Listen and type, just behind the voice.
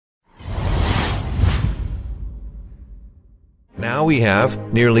Now we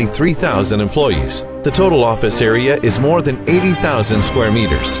have nearly 3,000 employees. The total office area is more than 80,000 square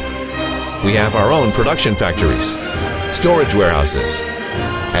meters. We have our own production factories, storage warehouses.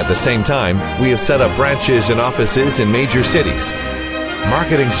 At the same time, we have set up branches and offices in major cities.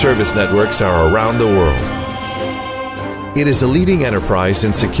 Marketing service networks are around the world. It is a leading enterprise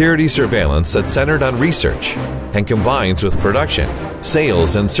in security surveillance that's centered on research and combines with production,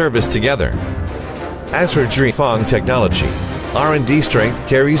 sales, and service together. As for Videotronik Technology, R&D strength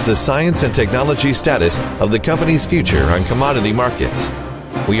carries the science and technology status of the company's future on commodity markets.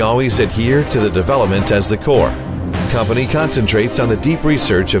 We always adhere to the development as the core. The company concentrates on the deep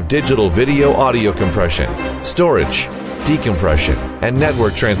research of digital video audio compression, storage, decompression, and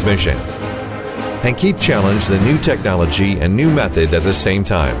network transmission, and keep challenge the new technology and new method at the same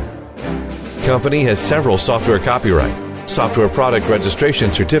time. Company has several software copyright, software product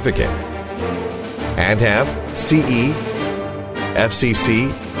registration certificate, and have CE,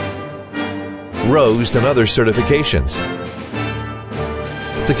 FCC, ROSE, and other certifications.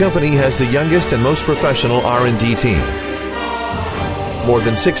 The company has the youngest and most professional R&D team, more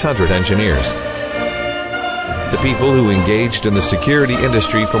than 600 engineers. The people who engaged in the security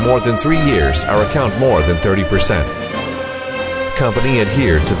industry for more than 3 years account more than 30%. Company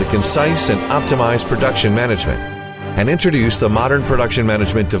adhered to the concise and optimized production management and introduced the modern production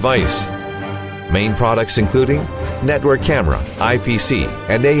management device. Main products including network camera, IPC,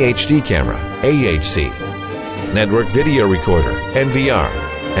 and AHD camera, AHC, network video recorder, NVR,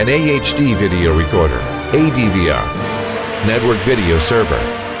 and AHD video recorder, ADVR, network video server.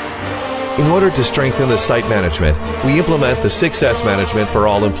 In order to strengthen the site management, we implement the 6S management for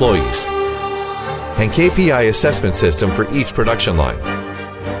all employees and KPI assessment system for each production line.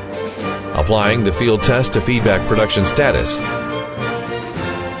 Applying the field test to feedback production status.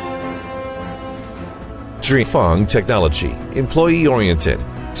 Videotronik Technology, employee-oriented,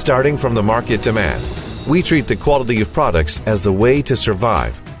 starting from the market demand. We treat the quality of products as the way to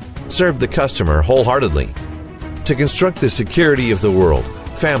survive, serve the customer wholeheartedly, to construct the security of the world,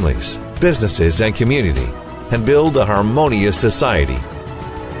 families, businesses, and community, and build a harmonious society.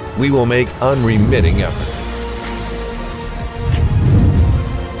 We will make unremitting effort.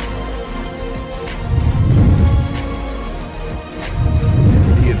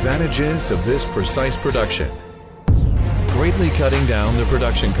 The advantages of this precise production: greatly cutting down the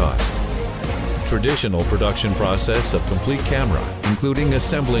production cost. Traditional production process of complete camera, including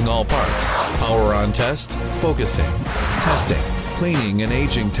assembling all parts, power on test, focusing, testing, cleaning and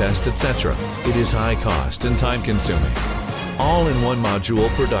aging test, etc. It is high cost and time consuming. All-in-one module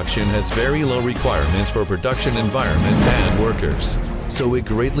production has very low requirements for production environment and workers, so it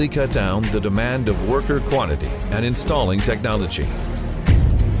greatly cut down the demand of worker quantity and installing technology.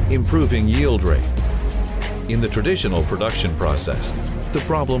 Improving yield rate. In the traditional production process, the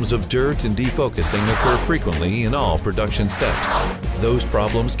problems of dirt and defocusing occur frequently in all production steps. Those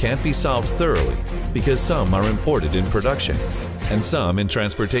problems can't be solved thoroughly because some are imported in production and some in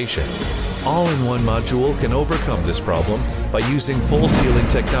transportation. All-in-one module can overcome this problem by using full sealing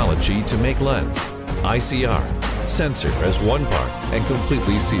technology to make lens, ICR, sensor as one part and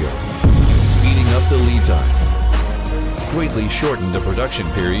completely sealed, speeding up the lead time. Greatly shorten the production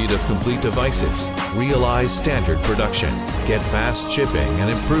period of complete devices, realize standard production, get fast shipping, and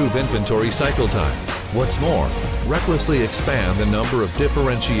improve inventory cycle time. What's more, recklessly expand the number of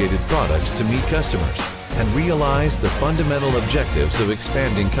differentiated products to meet customers and realize the fundamental objectives of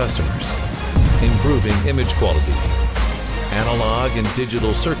expanding customers. Improving image quality. Analog and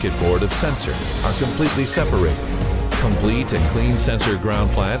digital circuit board of sensor are completely separated. Complete and clean sensor ground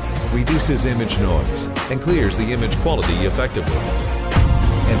plant reduces image noise and clears the image quality effectively.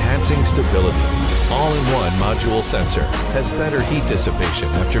 Enhancing stability. All-in-one module sensor has better heat dissipation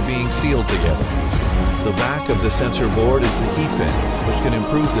after being sealed together. The back of the sensor board is the heat fin, which can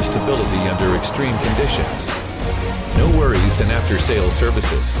improve the stability under extreme conditions. No worries in after-sales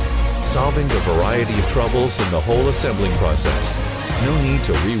services. Solving the variety of troubles in the whole assembling process. No need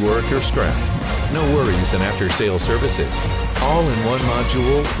to rework or scrap. No worries in after-sales services. All-in-one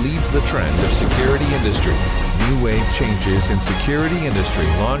module leads the trend of security industry. New wave changes in security industry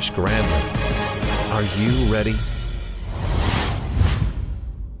launch grandly. Are you ready?